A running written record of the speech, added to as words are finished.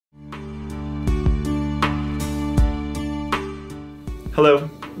Hello,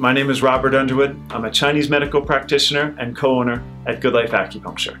 my name is Robert Underwood. I'm a Chinese medical practitioner and co-owner at Good Life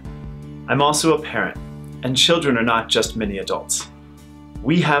Acupuncture. I'm also a parent, and children are not just mini adults.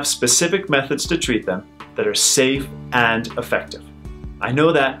 We have specific methods to treat them that are safe and effective. I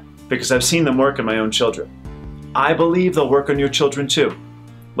know that because I've seen them work on my own children. I believe they'll work on your children too.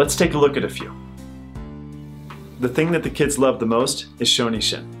 Let's take a look at a few. The thing that the kids love the most is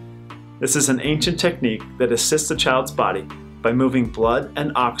Shonishin. This is an ancient technique that assists a child's body by moving blood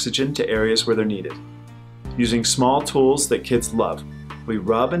and oxygen to areas where they're needed. Using small tools that kids love, we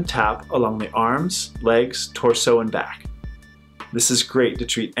rub and tap along the arms, legs, torso, and back. This is great to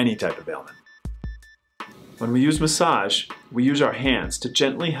treat any type of ailment. When we use massage, we use our hands to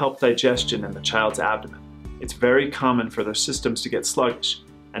gently help digestion in the child's abdomen. It's very common for their systems to get sluggish,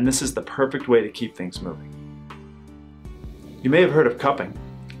 and this is the perfect way to keep things moving. You may have heard of cupping.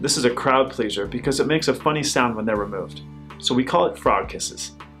 This is a crowd pleaser because it makes a funny sound when they're removed. So we call it frog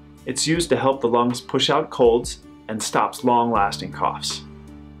kisses. It's used to help the lungs push out colds and stops long-lasting coughs.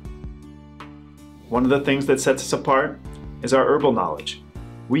 One of the things that sets us apart is our herbal knowledge.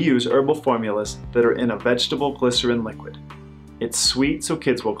 We use herbal formulas that are in a vegetable glycerin liquid. It's sweet, so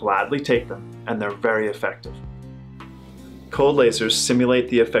kids will gladly take them, and they're very effective. Cold lasers simulate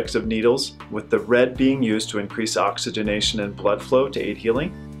the effects of needles, with the red being used to increase oxygenation and blood flow to aid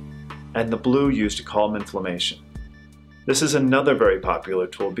healing, and the blue used to calm inflammation. This is another very popular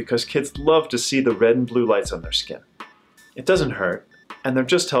tool because kids love to see the red and blue lights on their skin. It doesn't hurt, and they're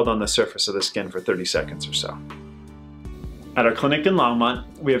just held on the surface of the skin for 30 seconds or so. At our clinic in Longmont,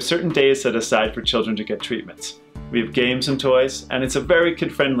 we have certain days set aside for children to get treatments. We have games and toys, and it's a very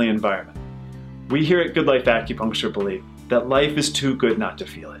kid-friendly environment. We here at Good Life Acupuncture believe that life is too good not to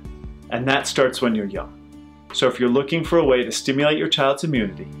feel it, and that starts when you're young. So if you're looking for a way to stimulate your child's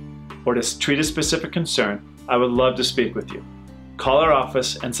immunity, or to treat a specific concern, I would love to speak with you. Call our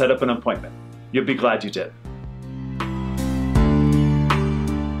office and set up an appointment. You'll be glad you did.